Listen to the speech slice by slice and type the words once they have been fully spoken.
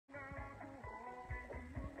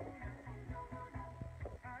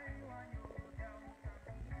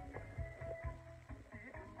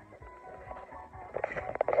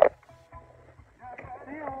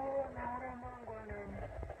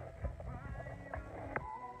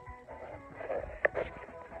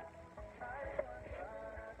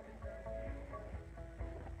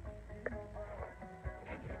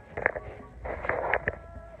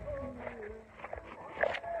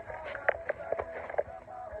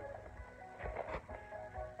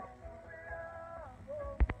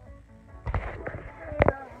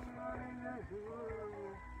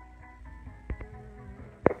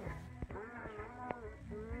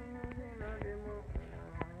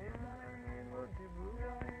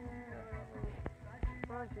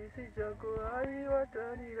chisi chako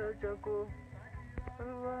aivatarira chako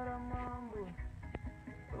ruvara mambo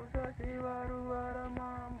usachiva ruvara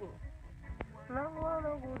mambo nangwana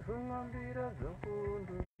kuzungambira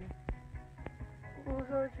zvakondo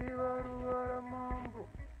usachiva ruvara mambo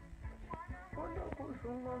wanda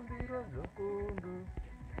kuzungambira zvakondo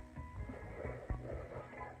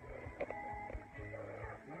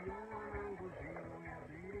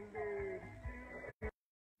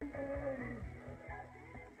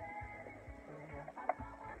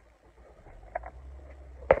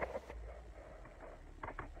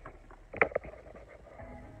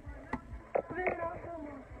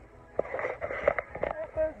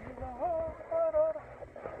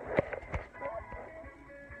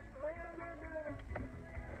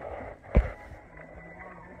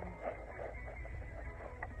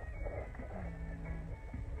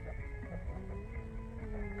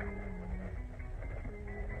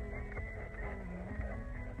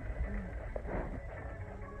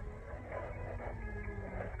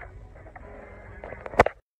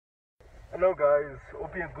Hello guys,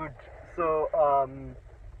 hope you're good. So I'm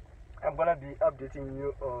gonna be updating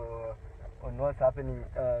you on what's happening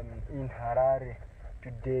in Harare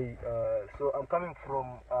today. So I'm coming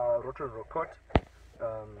from Roto Rokot.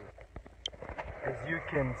 As you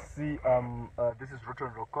can see, this is Roto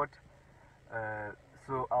Rokot.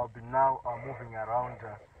 So I'll be now moving around.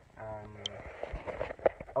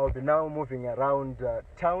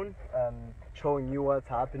 Town, showing you what's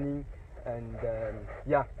happening. And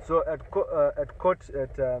yeah, so at court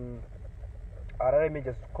at Harare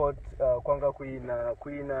Major's Court, Kwanga Queen,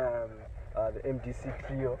 the MDC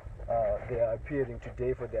trio, they are appearing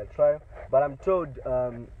today for their trial. But I'm told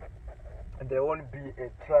there won't be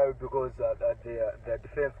a trial because the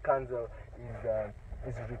defense counsel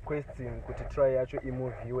is requesting to try actually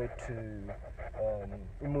move you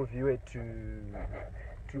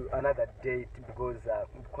to another date because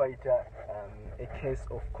quite a case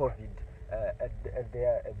of COVID at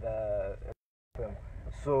the film.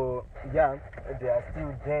 So yeah, they are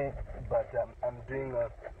still there, but I'm doing a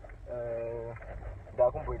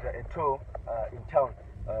tour in town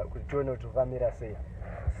with Jono to Vamira say.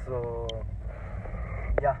 So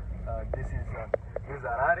yeah, this is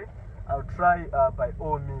Harare. I'll try by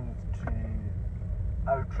all means to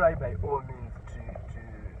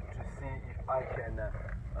see if I can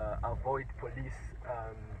avoid police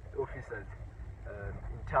officers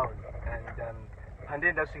in town. And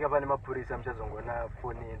then that's the police. I'm just gonna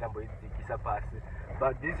phone pasi.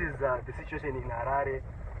 But this is the situation in Harare,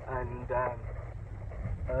 and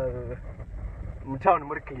town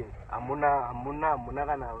more clean. Amuna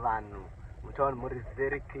kana vanhu. Town more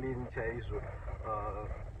very clean chaizo.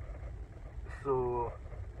 So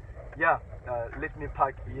yeah, let me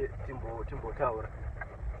park here. Timbo Tower.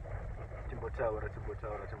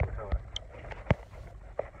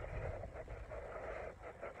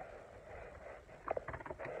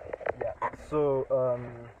 Yeah, so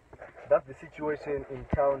that's the situation in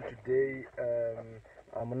town today.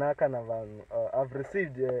 I've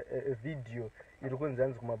received a video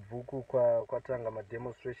irikunzanzi kumabhuku kwatanga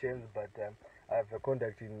demonstrations, but I've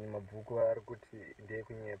contacted mabhuku arikuti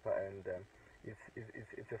ndekunyepa, and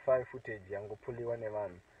it's a file footage yangopuliwa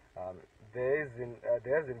nevanhu. There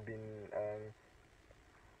hasn't been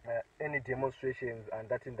any demonstrations and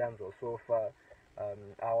that in terms of so far.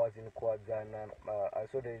 I was in Kwadzana. I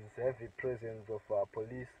saw there is heavy presence of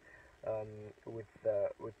police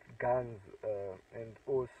with guns and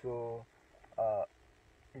also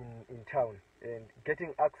in town. And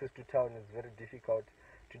getting access to town is very difficult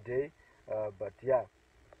today. But yeah,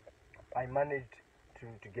 I managed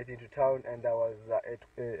to get into town, and I was at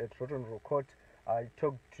Roton Rokot. I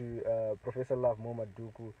talked to Professor Love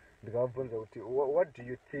Momaduku. What do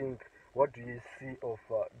you think? What do you see of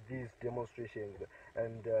these demonstrations?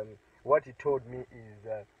 And what he told me is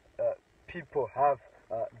people have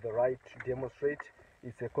the right to demonstrate.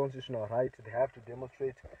 It's a constitutional right. They have to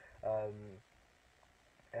demonstrate.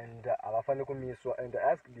 And I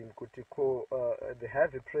asked him, they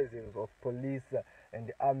have a presence of police and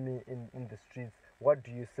the army in the streets. What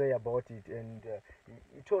do you say about it? And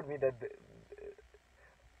he told me that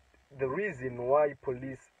the reason why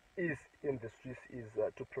police is in the streets is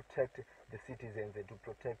to protect the citizens and to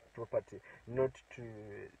protect property, not to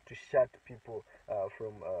shut people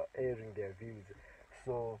from airing their views.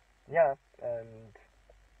 So yeah, and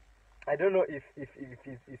I don't know if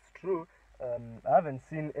it's true. I haven't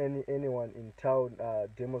seen anyone in town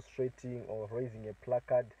demonstrating or raising a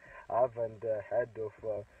placard. I haven't heard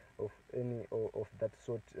of any of that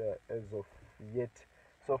sort as of yet.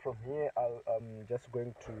 So from here, I'm just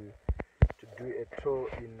going to do a tour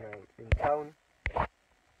in town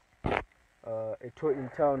a tour in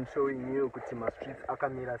town showing you kuti my streets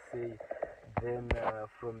akamira sei. Then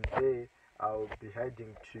from there I'll be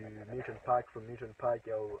heading to Newton Park. From Newton Park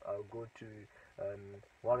I'll go to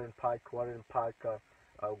Warren Park.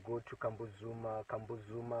 I'll go to Kambuzuma,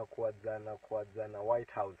 Kwadzana,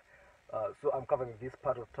 White House. So I'm covering this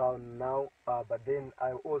part of town now, but then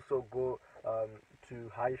I also go to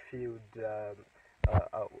Highfield.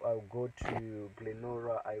 I'll go to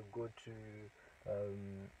Glenora. I'll go to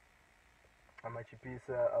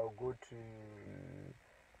Amachipisa. I'll go to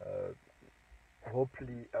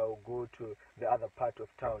hopefully I'll go to the other part of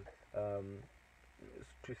town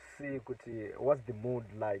to see what's the mood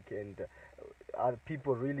like, and are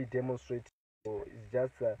people really demonstrating, or it's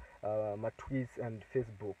just my tweets and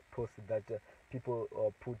Facebook posts that people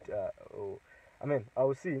put. I mean,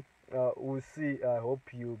 I'll see. We'll see. I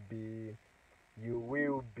hope you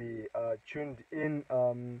will be tuned in.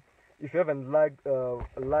 If you haven't liked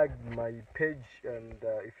my page, and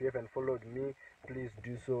if you haven't followed me, please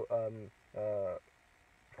do so.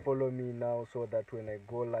 Follow me now, so that when I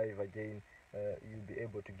go live again, you'll be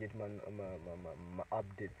able to get my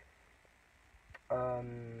updates.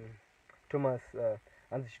 Thomas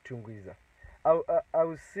anzichitungwiza.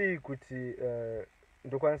 I'll see kuti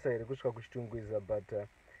ndokwanisa here kusvika kuchitungwiza, but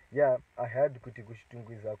yeah, I heard kuti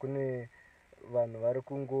kuchitungwiza kune vanhu vari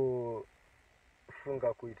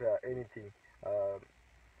kungofunga kuita anything.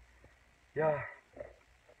 Yeah,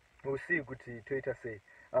 we'll see kuti toita sei.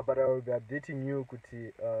 But I will be updating you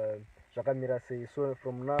kuti zvakamira sei. So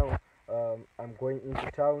from now I'm going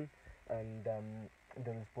into town, and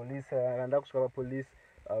there is police. And after police,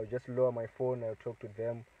 I'll just lower my phone. I'll talk to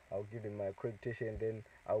them. I'll give them my accreditation. Then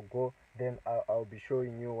I'll go. Then I'll be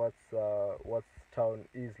showing you what town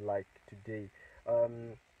is like today.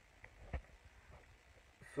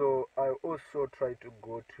 So I also try to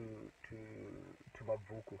go to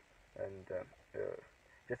Mavuku and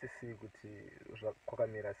just to see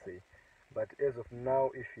kwakamira sei. But as of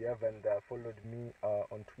now, if you haven't followed me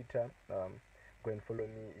on Twitter, go and follow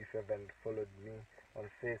me. If you haven't followed me on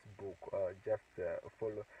Facebook, just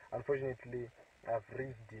follow. Unfortunately, I've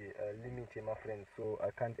reached the limit in my friends, so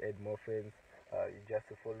I can't add more friends. You just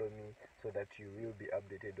follow me so that you will be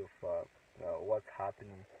updated of what's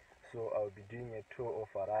happening. So I'll be doing a tour of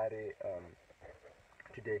Harare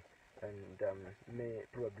today, and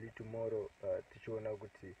probably tomorrow tichiona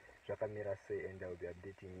kuti zvakamira sei, and I'll be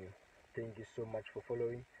updating you. Thank you so much for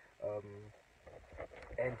following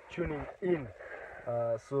and tuning in.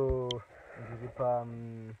 So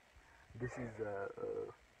this is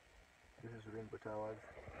Rainbow Towers.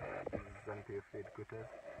 This is ZANU-PF headquarters.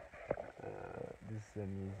 This is a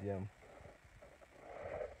museum.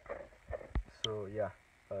 So yeah,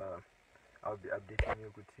 I'll be updating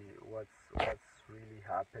you kuti what's really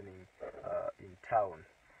happening in town.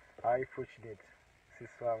 I fortunate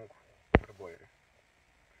sisangu YoBoi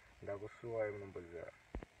ndakusuwa imunomboza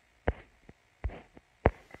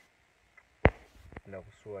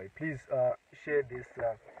ndakusuwa. Please share this so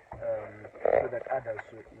that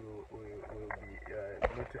others will be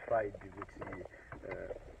notified with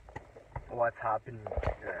what's happening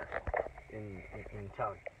in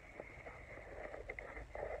town.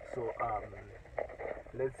 So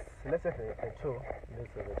let's have a tour.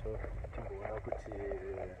 Let's have a tour. Timboona kuti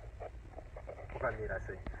kwakamira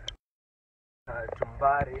sei.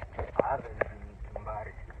 Tumbare, I haven't been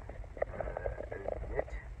Tumbare yet.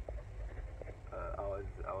 I was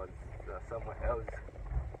somewhere else,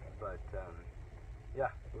 but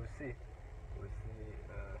yeah, we'll see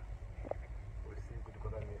good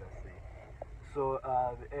kwakamira sei. So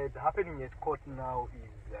happening at court now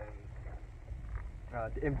is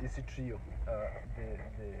the MDC trio.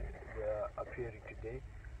 They are appearing today,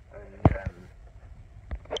 and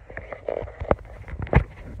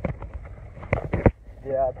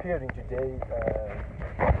they are appearing today.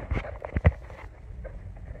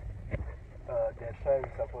 Their trial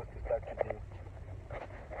is supposed to start today.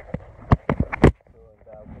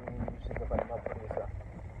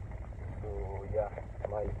 So yeah,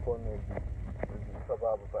 my phone will be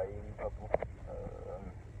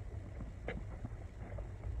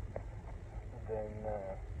then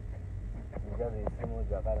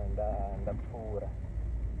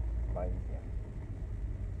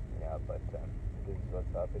yeah, but this is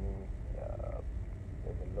what's happening.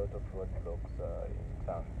 There's a lot of roadblocks in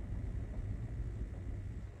town.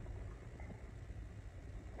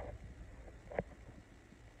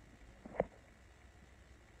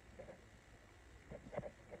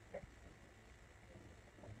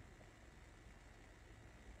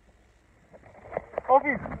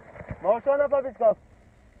 Office, Maushana Public Staff.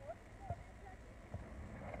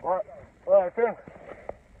 Alright, thanks.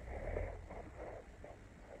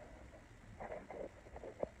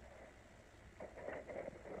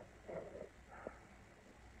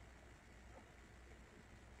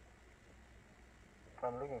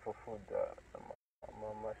 I'm looking for food.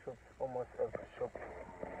 My shop's almost every shop.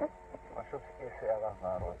 My shop's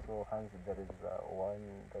Aravaro. So hence there is one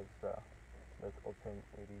that's open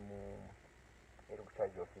in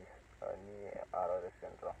charge office near RRS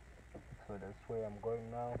Central. So that's where I'm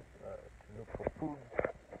going now to look for food.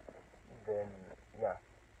 Then yeah,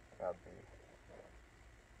 I'll be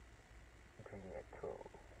doing it. So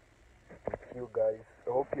with you guys. I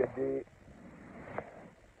hope your day.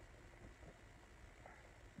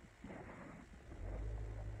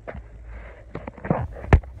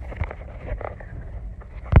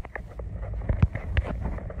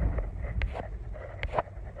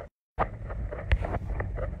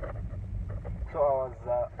 So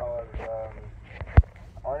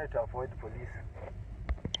I wanted to avoid police.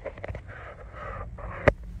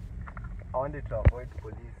 I wanted to avoid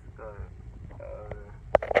police. So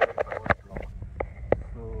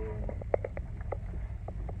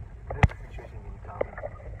this is the situation in town.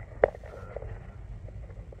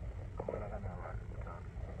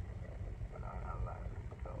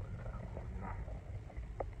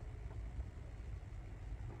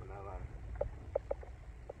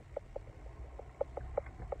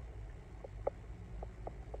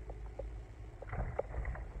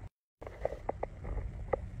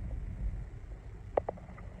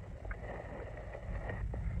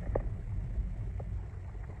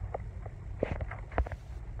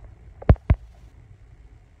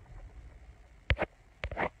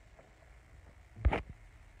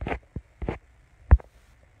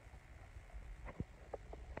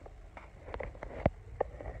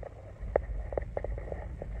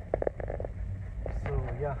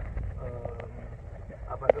 Yeah,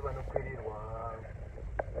 abantu banokwirirwa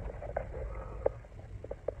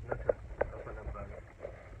not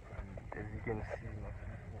and as you can see,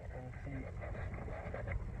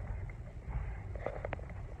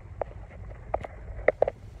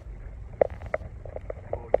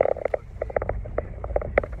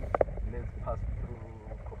 let's pass through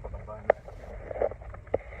Copacabana.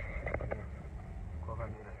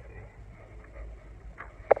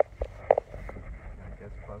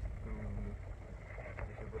 Just pass through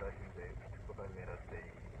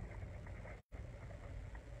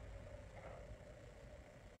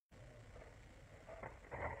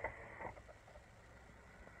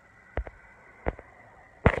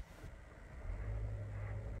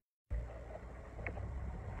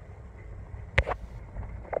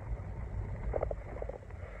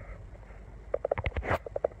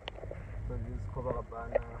so this is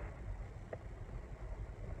Copacabana.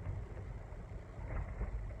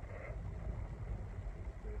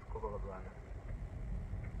 This is Copacabana.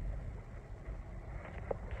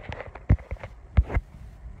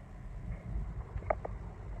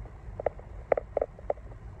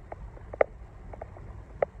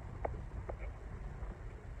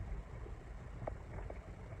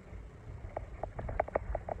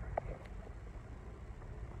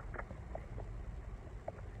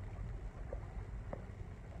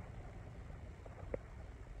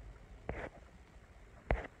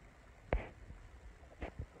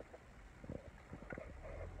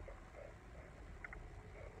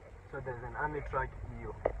 So there's an army truck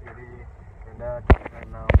here, and that right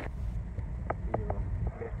now,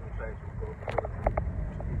 let me try to go to it.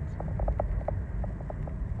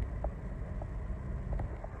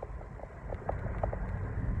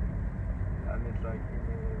 Army truck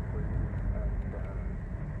here, police, and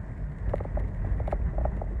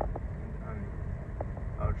army.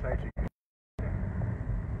 I'll try to.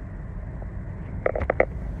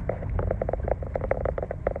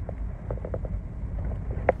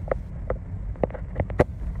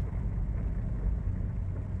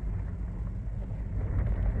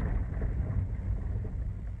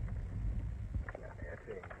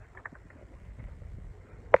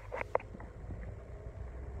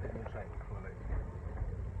 Let me try to follow it.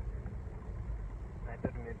 I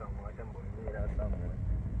thought maybe I'm watching Bonita somewhere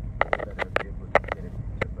that I'll be able to get a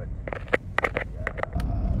picture, but yeah,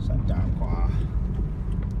 Sadakwa.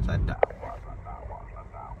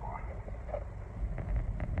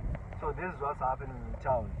 So this is what's happening in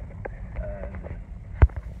town.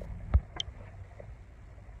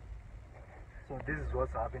 So this is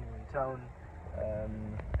what's happening in town.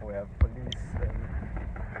 We have police.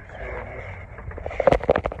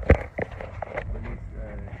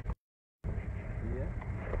 Here.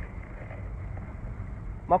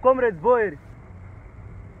 My comrades, boy.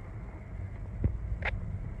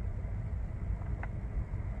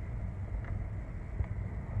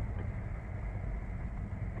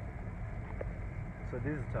 So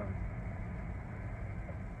this is town.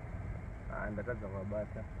 And that's our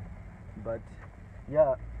bata. But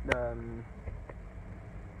yeah,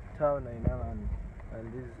 town and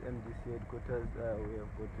this is MDC headquarters. We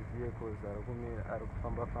have got vehicles are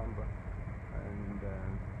famba and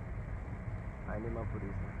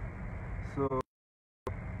Animapolis. So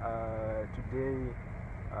today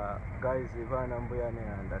guys, Ivan Amboyane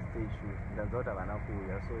and the station that's what I'm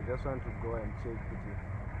kuya. So just want to go and check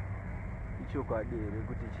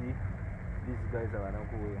these guys are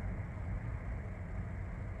kuya.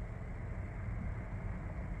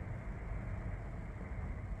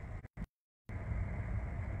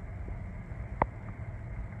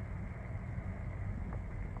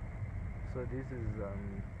 So this is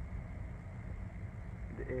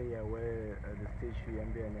the area where the station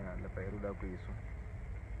Amboyane and the Pairuda Kuisu.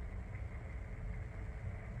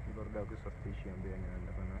 Station Amboyane and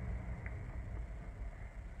the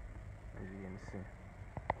as you can see.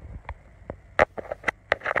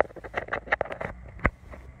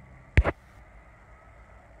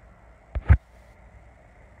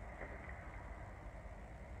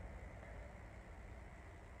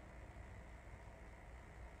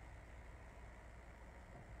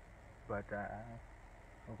 But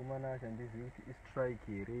Okumana and this is strike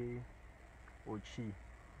here or Chi.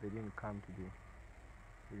 They didn't come today.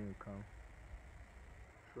 They didn't come.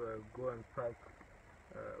 So I'll go and park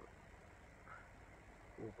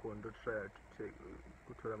Ukondo, try to take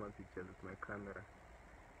good my pictures with my camera.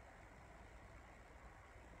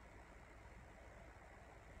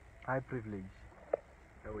 High privilege.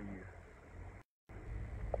 How are you?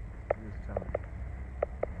 This town.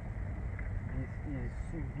 This is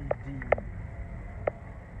CBD.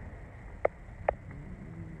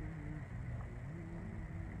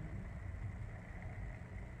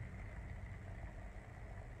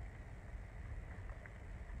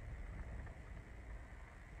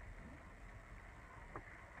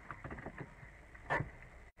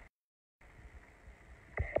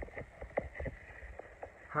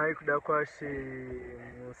 Hi, Kudakwashi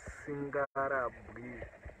Musingarabwi,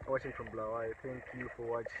 watching from Blawai. Thank you for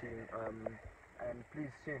watching. And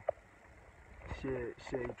please share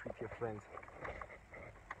it with your friends.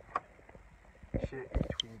 Share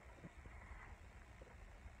it with.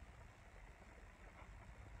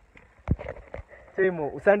 Temo,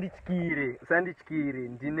 usandichikire,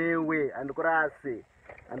 ndinewe, andukurase.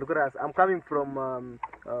 I'm coming from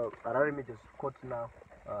Harare Major Court now.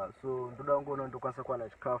 So ndoda ngono ndokwanisa kuwana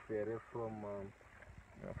chikafu here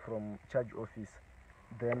from charge office.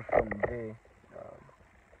 Then from there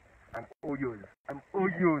I'm all yours.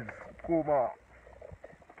 Kuma,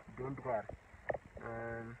 don't worry.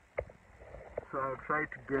 So I'll try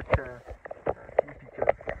to get a few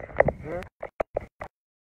pictures from here.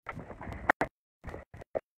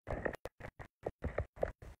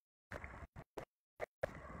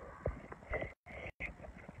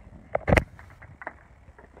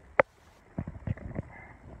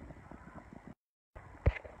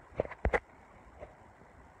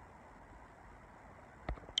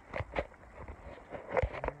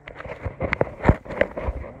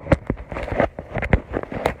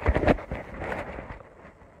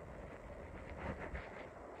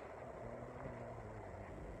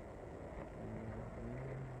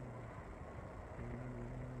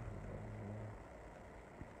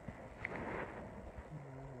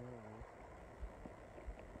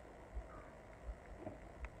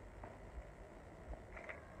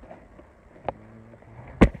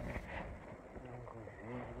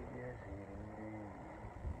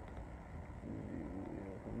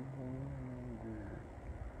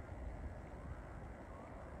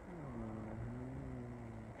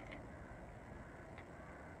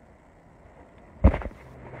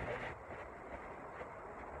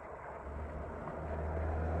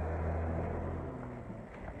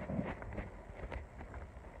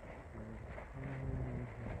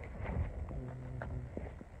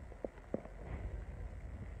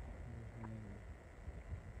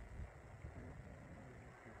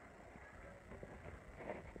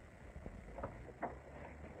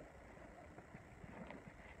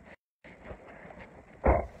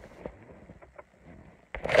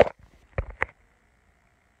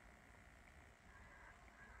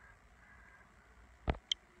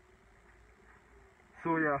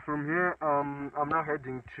 So yeah, from here I'm now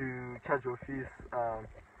heading to charge office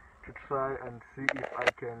to try and see if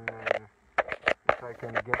I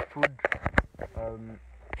can get food.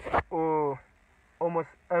 Or almost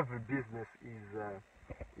every business is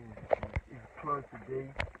closed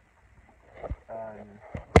today.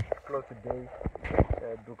 Closed today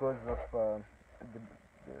because of the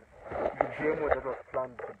demo that was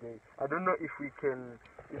planned today. I don't know if it's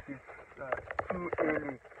too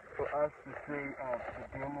early for us to say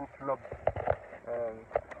the demo flopped.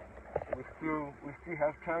 we still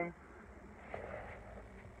have time.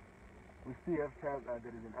 We still have time.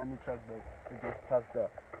 There is an army truck that just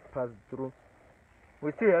passed through.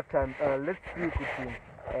 We still have time. Let's see if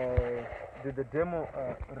the demo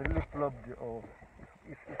really flopped or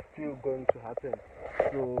if it's still going to happen.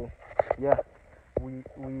 So yeah, we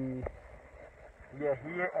are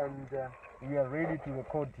here and we are ready to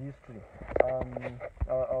record history.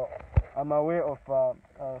 I'm aware of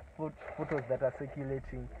photos that are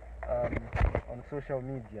circulating on social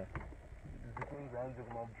media.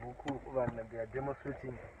 They are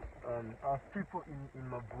demonstrating. People in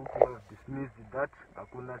Mabuku have dismissed that.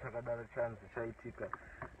 Hakuna takadara chance chaitika.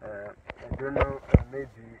 I don't know,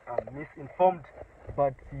 maybe I'm misinformed,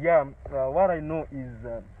 but yeah, what I know is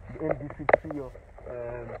the NDC trio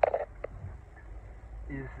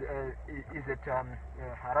is at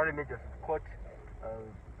Harare Magistrates Court.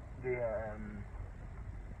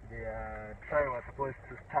 Their trial was supposed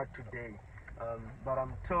to start today, but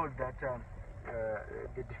I'm told that the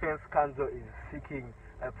defense counsel is seeking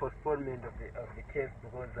a postponement of the case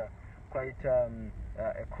because quite a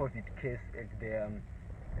COVID case at their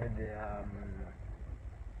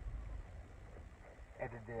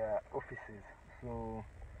offices. So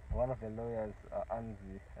one of the lawyers,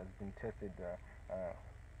 Anzi, has been tested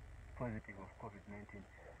positive of COVID-19.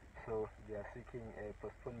 So they are seeking a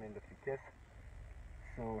postponement of the case.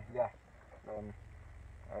 So yeah,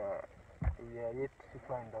 we are yet to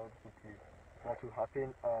find out what will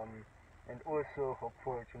happen. And also hope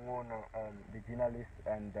for Chingono, the journalist,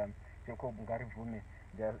 and Jacob Ngarivume.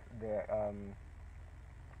 They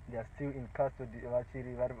are still in custody.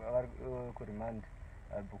 Actually, remand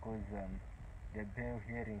because the bail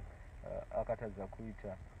hearing akataza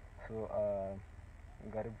kuita. So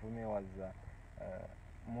Ngarivume was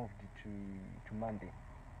moved to Monday.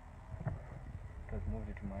 It was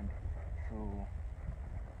moved to Monday. So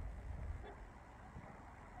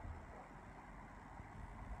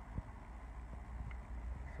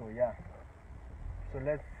yeah. So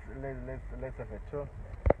let's have a tour.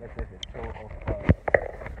 Let's have a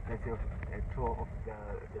tour of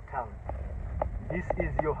the town. This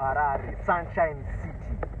is your Harare, Sunshine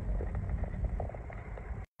City.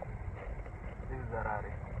 This is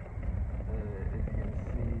Harare. As you can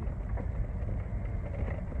see,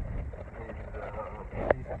 there's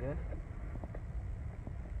police there.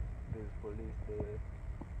 There's police there.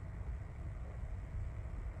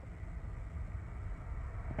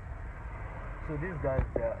 So these guys,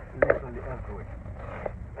 they are literally everywhere.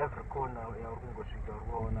 Every corner, we are going to shoot a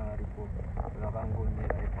corner report. We are going to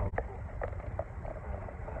make a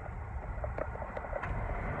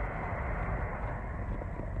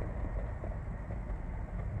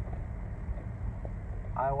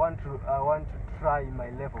I want to try my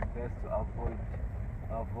level best to avoid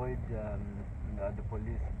the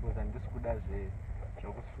police because I'm just good as a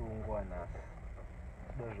jokusungwa na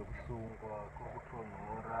jokusungwa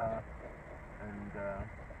kukutonora and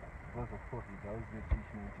because of COVID I was going to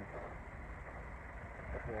teach me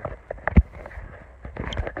okay.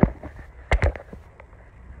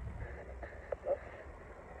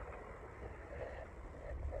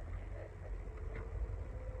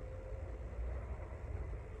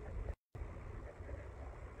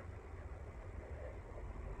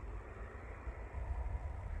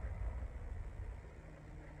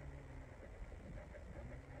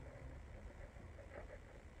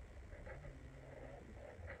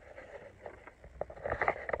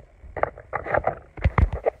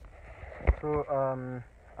 So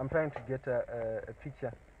I'm trying to get a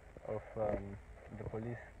picture of the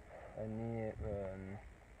police near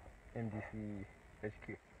MDC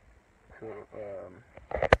HQ. So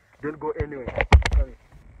don't go anywhere. Sorry.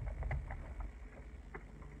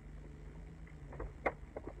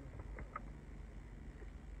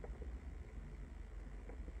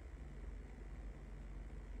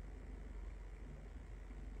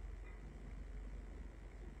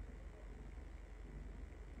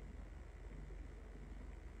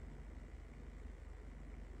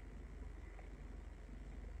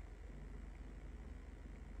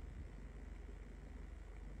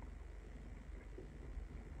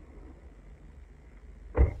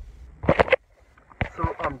 So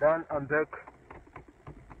I'm done, I'm back.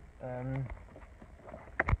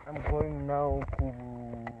 I'm going now to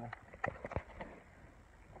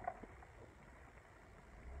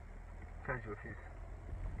charge office.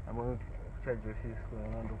 I'm going to charge office for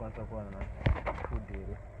food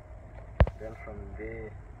day. Then from there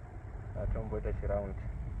I'm going to touch around.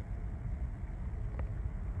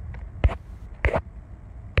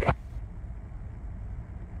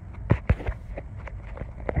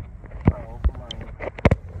 I hope my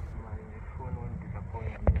phone won't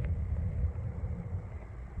disappoint me.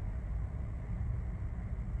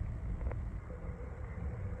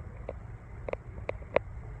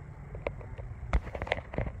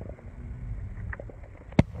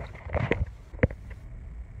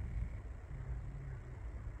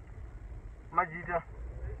 Majita.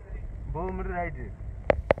 Boom right.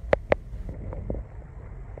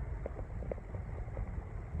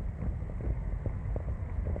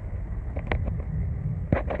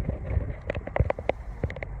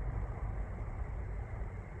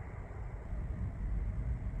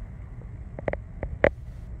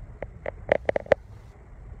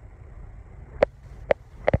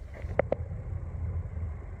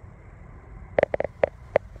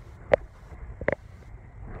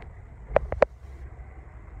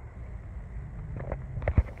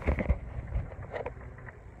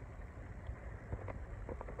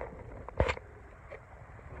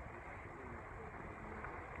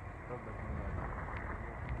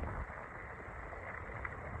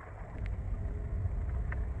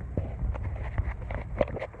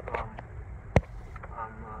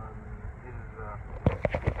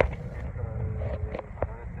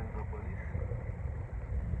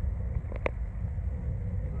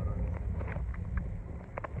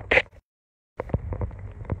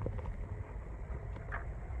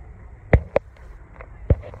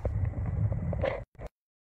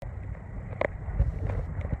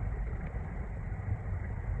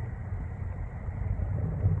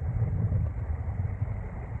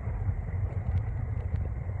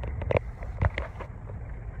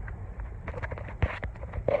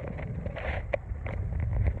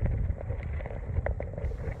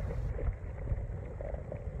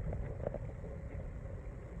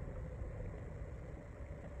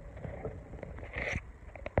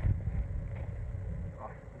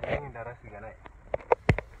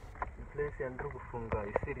 Place and kufunga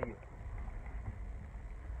isiri.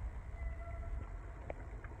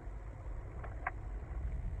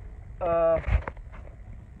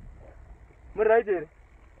 Muraite.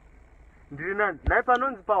 Ndiri nani? Nai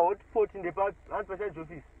panonzi pa hotpot ndepa anpasha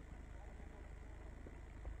office.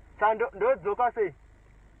 Sando ndodzoka sei?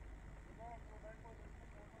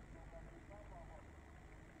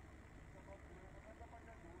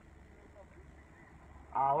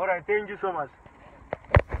 Alright, thank you so much.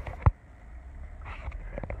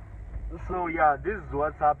 So yeah, this is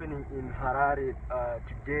what's happening in Harare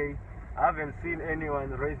today. I haven't seen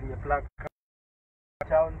anyone raising a flag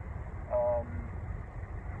town.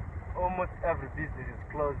 Almost every business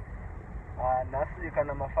is closed. Nasi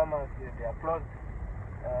Kanama farmers, they are closed.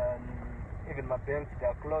 Even my banks, they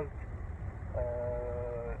are closed.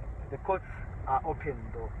 The courts are open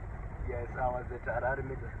though. Yes, I was at Harare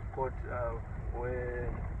Middle Court where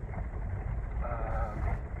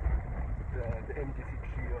the MDC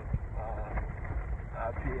trio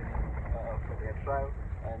appearing for their trial,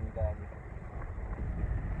 and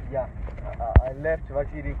yeah, I left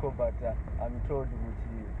Vachiriko, but I'm told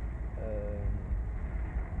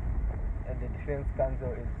the defense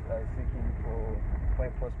counsel is seeking for a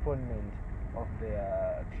postponement of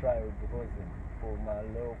their trial because for my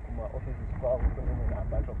law offices about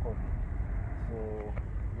COVID. So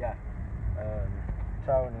yeah,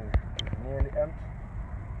 town is nearly empty.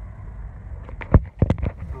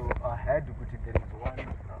 So I had to go to there is one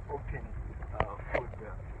open food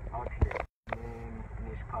outlet named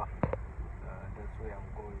Nishkaf. That's where I'm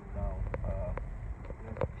going now.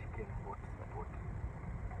 Chicken hot spot.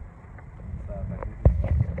 So but this is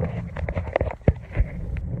what I can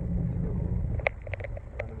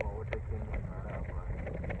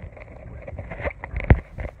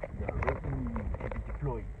they are ready to be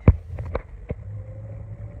deployed.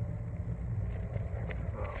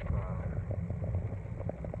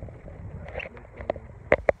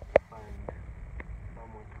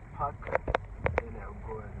 Then I'll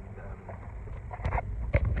go and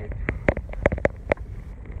get food.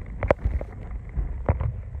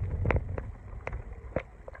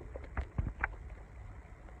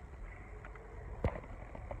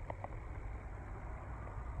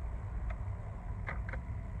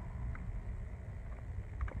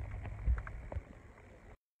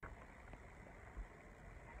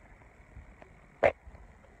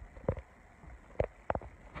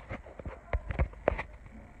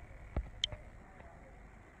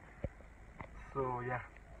 So yeah,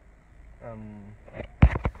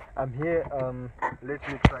 I'm here. Let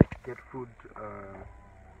me try to get food.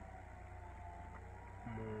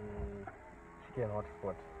 Chicken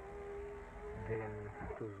hotspot. Then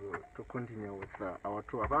to continue with our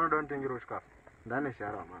tour. But I don't think you're scarf. Dane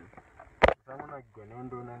shara man. Someone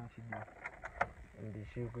gonondo na nchidi.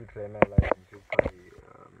 Ndishi kuitry my life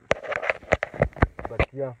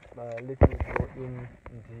but yeah, let me go in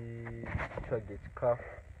the target calf.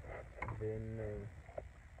 Then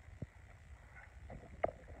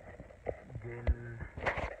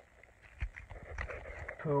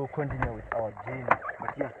to continue with our journey.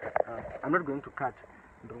 But yeah, I'm not going to cut.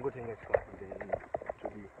 ndingotenga chikafu then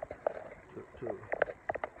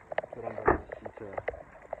toramba tichiita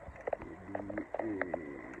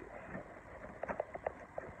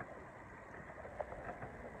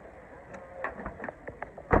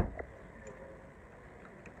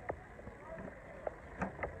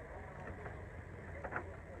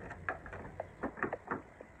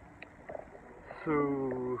so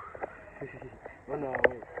no,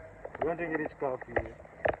 we don't think it is coffee.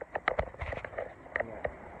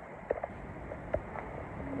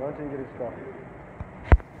 I don't think it is coffee.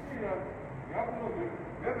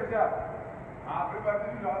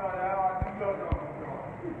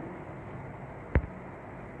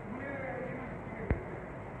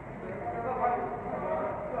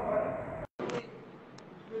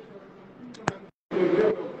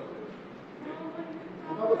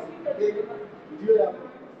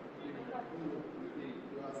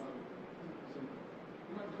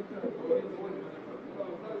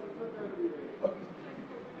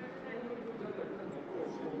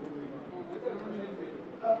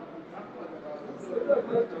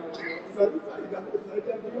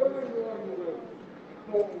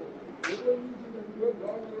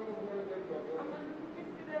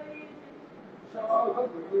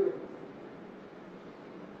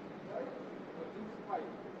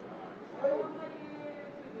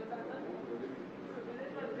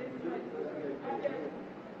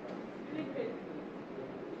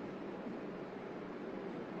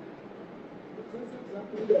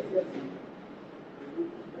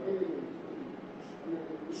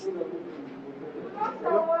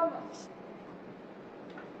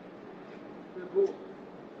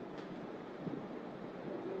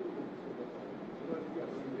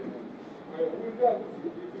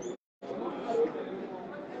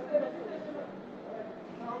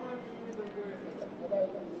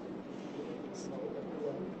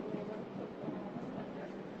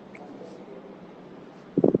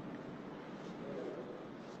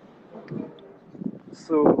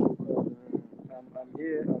 So I'm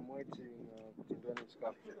here, I'm waiting to do any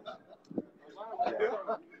stuff.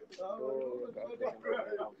 Yeah.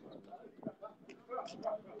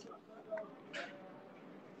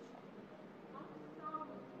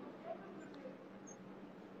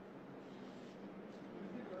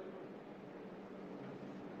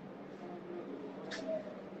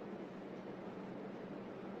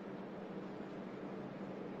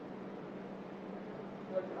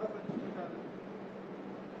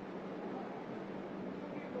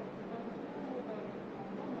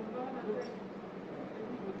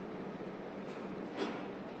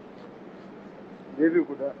 Maybe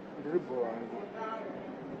could have dribble and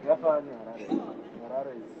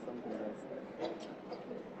Harare is something else.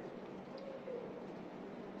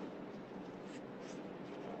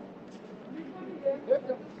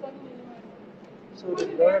 So the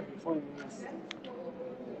guy before me is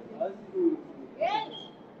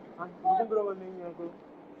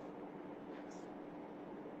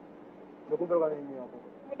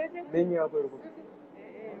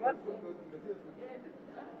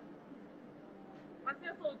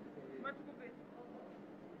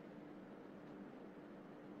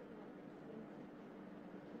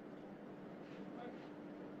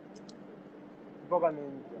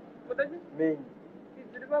main.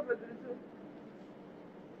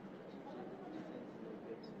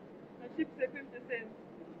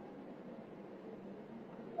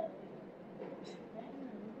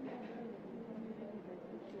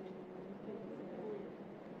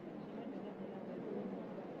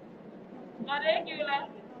 Regular.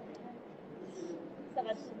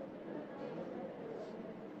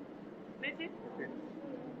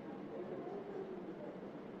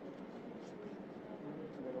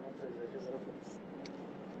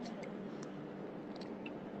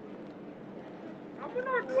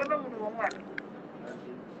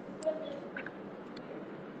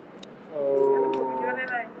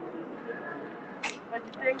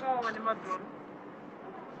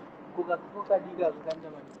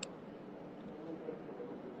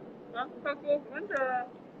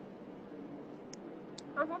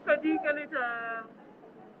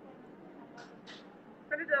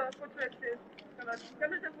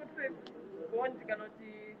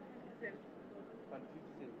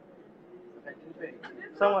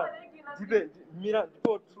 Someone, Mira,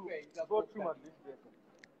 go through my big bag.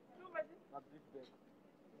 My big bag.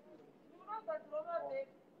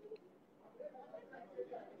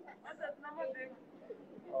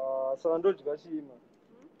 So ando chikashima.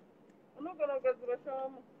 Unogona kugadzira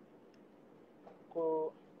shama.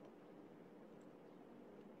 Ko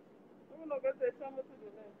unogadzira shama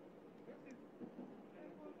tudona.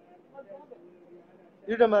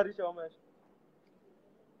 Ita marisha wamash.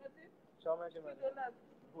 Shawama yacho mari.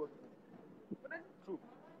 $2. True.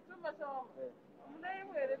 Tuma shawama. Muna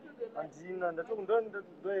imwe here $2. Andina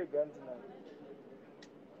ndoega ndina.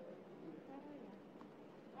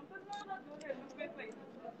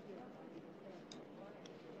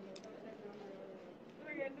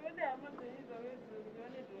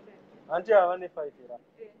 Anti havane 5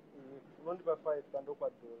 here. Unondipa 5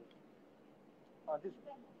 kandokwadhoro.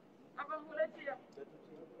 Andizvo. Apa mvura chiya?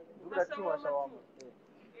 Ndikuda chimwa shawama.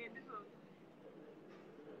 Ndizvo.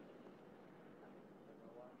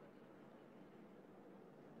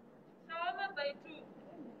 Shawama by 2.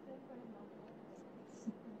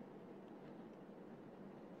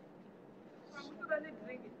 Pamusuka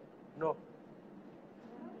nedrink. No.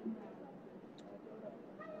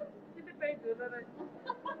 Chiti pay $1.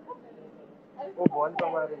 Oh, one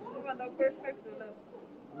tamari. Uvana pay $5.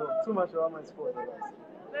 No, too much shawama is $4.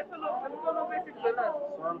 Therefore, I'm gonna pay $6.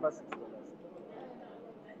 So I'm $6.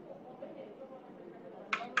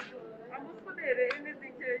 I'm just gonna get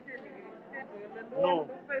anything $10. No.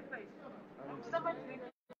 Pay 5. How much drink?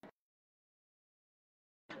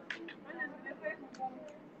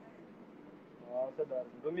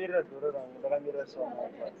 Ndomirira dhoro rangu ndakamirira shawama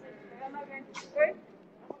pasi. Wait.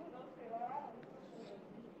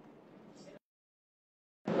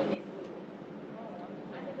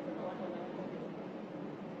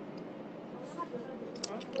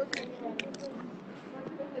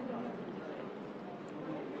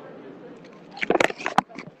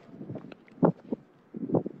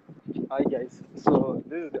 Hi guys, so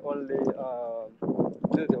this is the only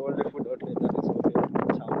food outlet that is open in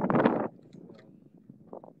town.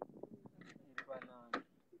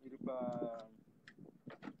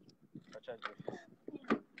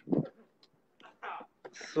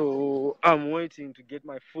 So I'm waiting to get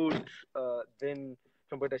my food. Then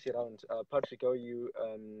tomboita around. Patrick, how are you?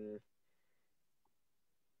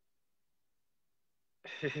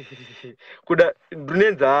 Kuda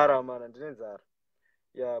ndine nzara mana, ndine nzara.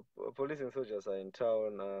 Yeah, police and soldiers are in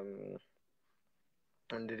town.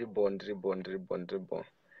 Ndiri born.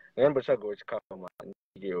 Ngaimbotsvaga chikafu man.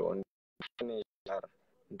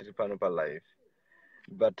 Ndiri pano pa live.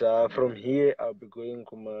 But from here I'll be going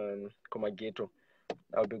kuma ghetto.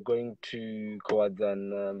 I'll be going to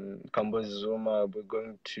Kawadzan, Kambozuma. I'll be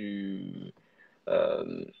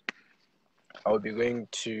going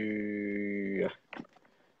to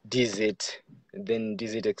DZ, then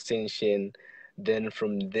DZ extension, then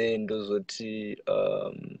from there ndozoti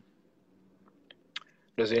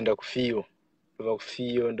ndozoenda kufio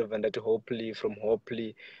ndobva ndati Hopley, from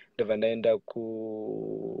Hopley ndobva ndaenda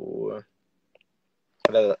ku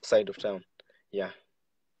other side of town. Yeah,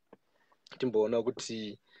 timboona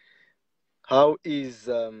kuti how is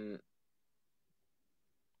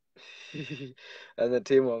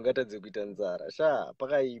anatema ungatadze kuita nzara sha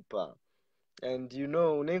pakaipa. And you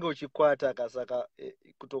know unenge uchikwata kasaka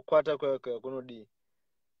kutokwata kwayo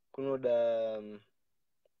kunoda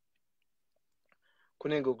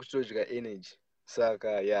kunenge kuchitodya energy.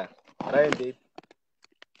 Saka yeah, raende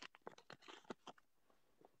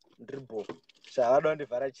ndiribo havada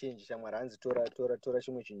kundivhara change shamwari hanzi tora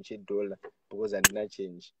chimwe chinhu $1 because handina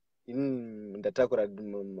change. Ndatakura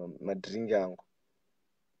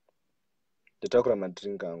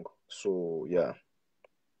madrink angu. So yeah.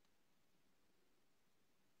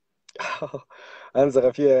 Hanzi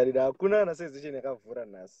akafika akadida hakuna anasezesheni yakavhura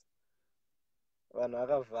nhasi. Vanhu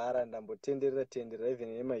vakavhara ndambotenderera even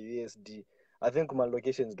nemaUSD. I think kuma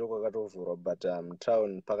locations ndoko akatovhurwa but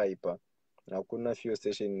town pakaipa. Hakuna fuel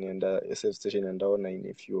station SF station yandaona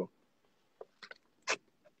ine fuel.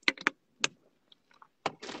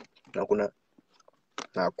 Hakuna.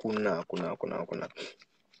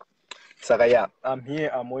 Saka yeah, I'm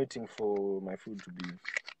here, I'm waiting for my food to be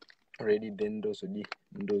ready, then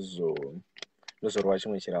ndozorwa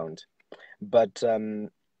chimwe chiround. But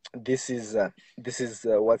this is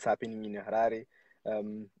what's happening in Harare.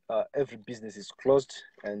 Every business is closed,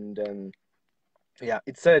 and yeah,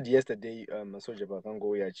 it started yesterday. Masoja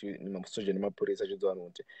pakangouya masoja nemapurisa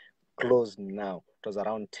chidzwana closed now. It was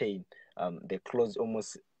around 10. They closed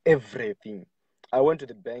almost everything. I went to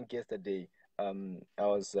the bank yesterday. I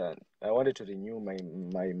wanted to renew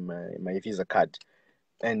my Visa card,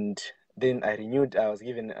 and then I renewed. I was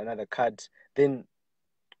given another card. Then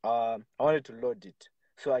I wanted to load it,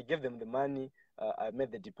 so I gave them the money. I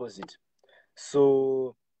made the deposit.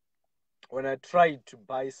 So when I tried to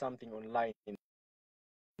buy something online,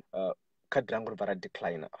 card rangu ribva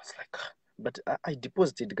decline. I was like, but I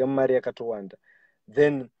deposited gamari yakatowanda.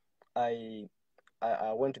 Then I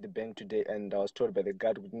went to the bank today and I was told by the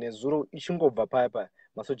guard kuti nezuro ichingobva paya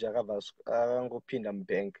masoja akangopinda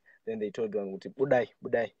mubank then they told vanhu kuti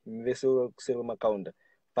budai vese kuseri kwemakaunda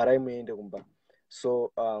parai muende kumba.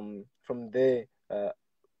 So from there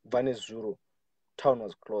Vanezuro town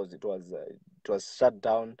was closed. It was shut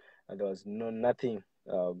down and there was nothing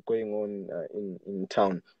going on in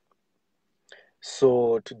town.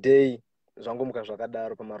 So today zvangomuka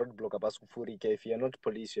zvakadaro pamaroadblock hapasi kupfurika. If you are not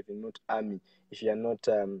police, if you are not army, if you are not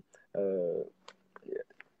a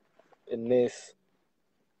nurse.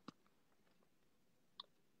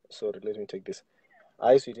 Sorry, let me take this.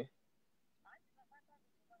 Hi, sweetie.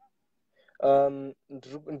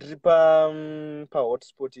 Ndiri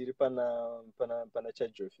hotspot iri pana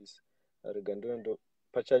charge office. Rega ndoendo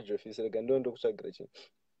pacharge office, rega ndoendo kutsvagira chinhu.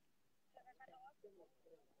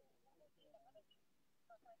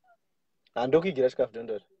 Ndokuigira chikafu, don't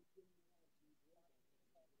worry.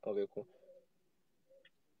 Okay, cool.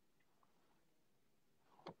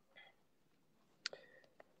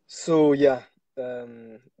 So yeah,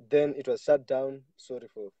 then it was shut down. Sorry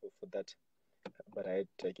for that, but I had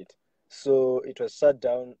to take it. So it was shut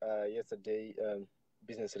down yesterday.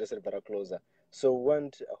 Business rested para closer. So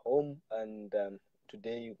went home and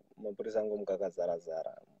today mapurisa angomuka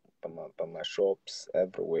akazarazara pama shops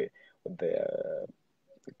everywhere with the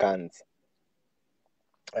guns.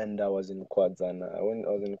 And I was in Kwadzana. When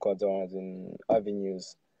I was in Kwadzana, I was in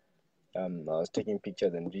Avenues. I was taking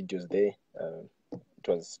pictures and videos there. It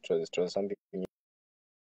was something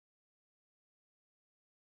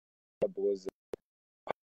because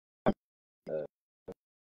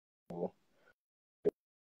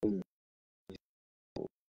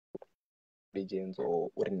legends or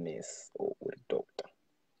nurse or doctor.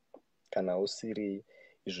 Kana usiri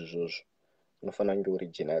izvozvo unofana kunge uri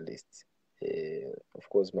journalist. Of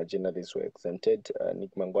course my journalists were exempted.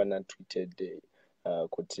 Nick Mangwana tweeted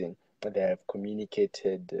kuti they have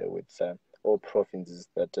communicated with all provinces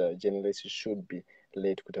that journalists should be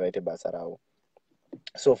late kuti vaite basa ravo.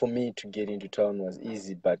 So for me to get into town was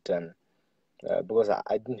easy, but because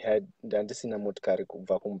I didn't had ndandisina motikari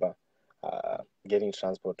kubva kumba, getting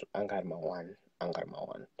transport anga ari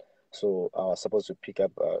ma1. So I was supposed to pick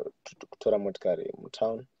up kutora motikari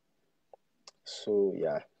mutown. So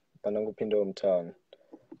yeah, panangopindawo mutown,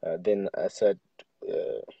 then I said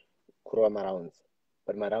kurova marounds,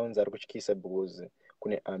 but marounds ari kutyisa because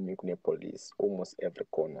kune army, kune police almost every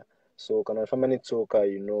corner. So kana uchifamba netsoka,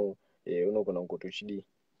 unogona kuti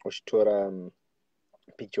uchitora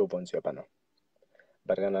picture obva unziwa pana,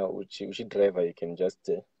 but kana uchidriver you can just